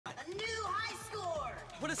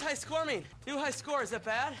What does high score mean? New high score, is that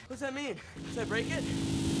bad? What does that mean? Did I break it?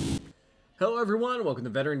 Hello everyone, welcome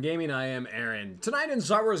to Veteran Gaming. I am Aaron. Tonight in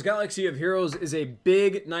Star Wars Galaxy of Heroes is a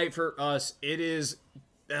big night for us. It is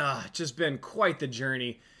just been quite the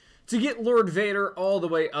journey to get Lord Vader all the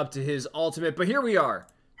way up to his ultimate. But here we are,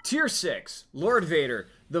 Tier 6, Lord Vader,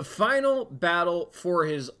 the final battle for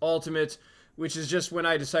his ultimate, which is just when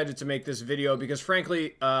I decided to make this video because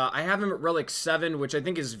frankly, I have him at Relic 7, which I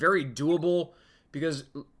think is very doable because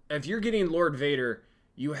if you're getting Lord Vader,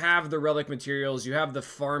 you have the relic materials, you have the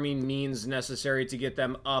farming means necessary to get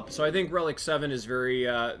them up. So I think Relic 7 is very,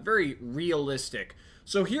 very realistic.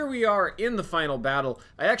 So here we are in the final battle.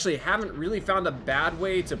 I actually haven't really found a bad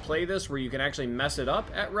way to play this where you can actually mess it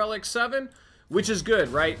up at Relic 7, which is good,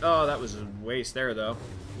 right? Oh, that was a waste there, though.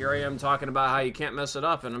 Here I am talking about how you can't mess it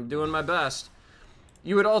up, and I'm doing my best.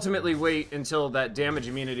 You would ultimately wait until that damage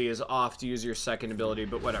immunity is off to use your second ability,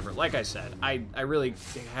 but whatever. Like I said, I really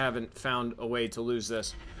haven't found a way to lose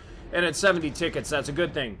this. And at 70 tickets, that's a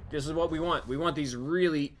good thing. This is what we want. We want these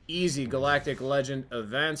really easy Galactic Legend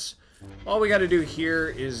events. All we got to do here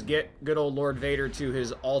is get good old Lord Vader to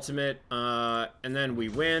his ultimate, and then we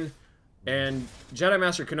win. And Jedi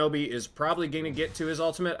Master Kenobi is probably going to get to his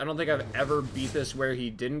ultimate. I don't think I've ever beat this where he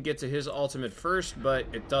didn't get to his ultimate first, but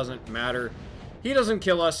it doesn't matter. He doesn't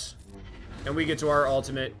kill us, and we get to our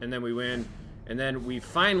ultimate, and then we win. And then we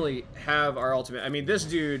finally have our ultimate. I mean, this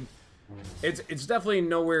dude, it's definitely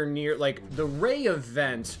nowhere near, like, the Rey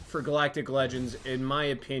event for Galactic Legends, in my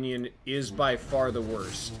opinion, is by far the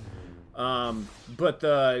worst. But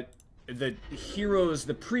the heroes,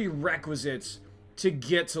 the prerequisites to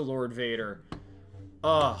get to Lord Vader,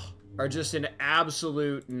 are just an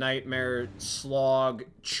absolute nightmare, slog,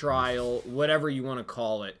 trial, whatever you want to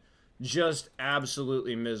call it. Just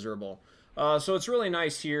absolutely miserable. So it's really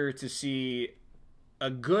nice here to see a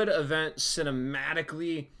good event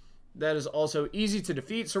cinematically that is also easy to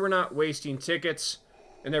defeat, so we're not wasting tickets.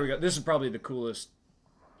 And there we go. This is probably the coolest.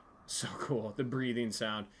 So cool. The breathing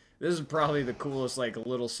sound. This is probably the coolest, like,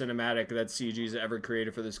 little cinematic that CG's ever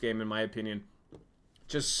created for this game, in my opinion.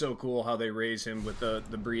 Just so cool how they raise him with the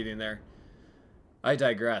breathing there. I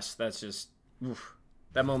digress. That's just... oof.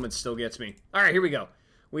 That moment still gets me. Alright, here we go.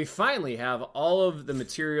 We finally have all of the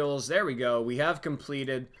materials. There we go. We have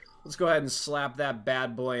completed. Let's go ahead and slap that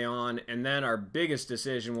bad boy on. And then our biggest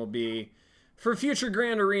decision will be, for future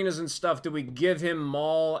Grand Arenas and stuff, do we give him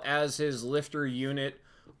Maul as his lifter unit?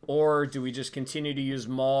 Or do we just continue to use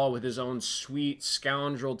Maul with his own sweet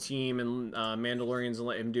scoundrel team and Mandalorians and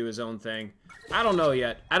let him do his own thing? I don't know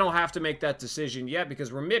yet. I don't have to make that decision yet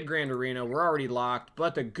because we're mid-Grand Arena. We're already locked.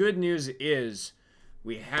 But the good news is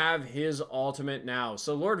we have his ultimate now.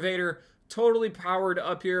 So Lord Vader, totally powered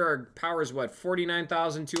up here. Our power is what,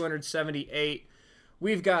 49,278.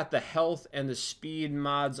 We've got the health and the speed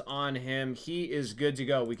mods on him. He is good to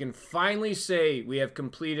go. We can finally say we have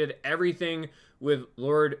completed everything with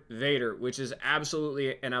Lord Vader, which is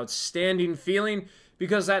absolutely an outstanding feeling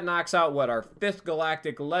because that knocks out, what, our 5th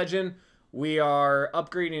Galactic Legend. We are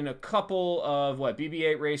upgrading a couple of, what,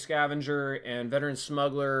 BB-8 Ray Scavenger and Veteran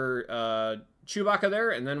Smuggler Chewbacca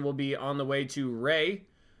there, and then we'll be on the way to Rey,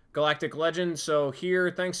 Galactic Legend. So here,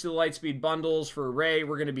 thanks to the Lightspeed bundles for Rey,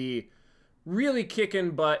 we're going to be really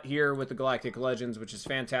kicking butt here with the Galactic Legends, which is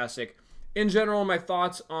fantastic. In general, my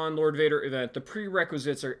thoughts on Lord Vader event, the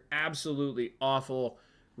prerequisites are absolutely awful,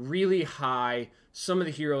 really high. Some of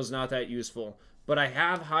the heroes not that useful. But I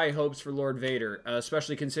have high hopes for Lord Vader,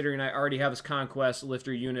 especially considering I already have his Conquest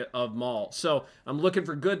lifter unit of Maul. So I'm looking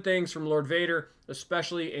for good things from Lord Vader,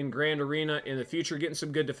 especially in Grand Arena in the future, getting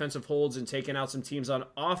some good defensive holds and taking out some teams on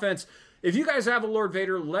offense. If you guys have a Lord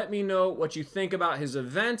Vader, let me know what you think about his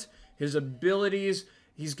event, his abilities.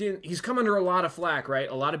 He's come under a lot of flack, right?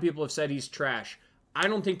 A lot of people have said he's trash. I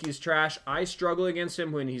don't think he's trash. I struggle against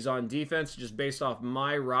him when he's on defense just based off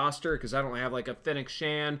my roster because I don't have like a Fennec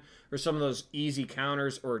Shan or some of those easy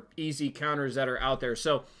counters that are out there.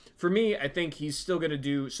 So for me, I think he's still going to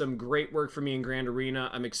do some great work for me in Grand Arena.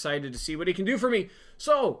 I'm excited to see what he can do for me.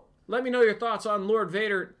 So let me know your thoughts on Lord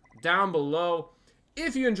Vader down below.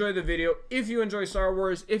 If you enjoy the video, if you enjoy Star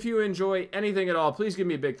Wars, if you enjoy anything at all, please give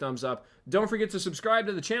me a big thumbs up. Don't forget to subscribe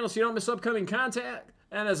to the channel so you don't miss upcoming content.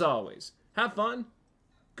 And as always, have fun.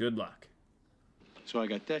 Good luck. So I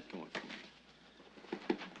got that going for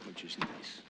me, which is nice.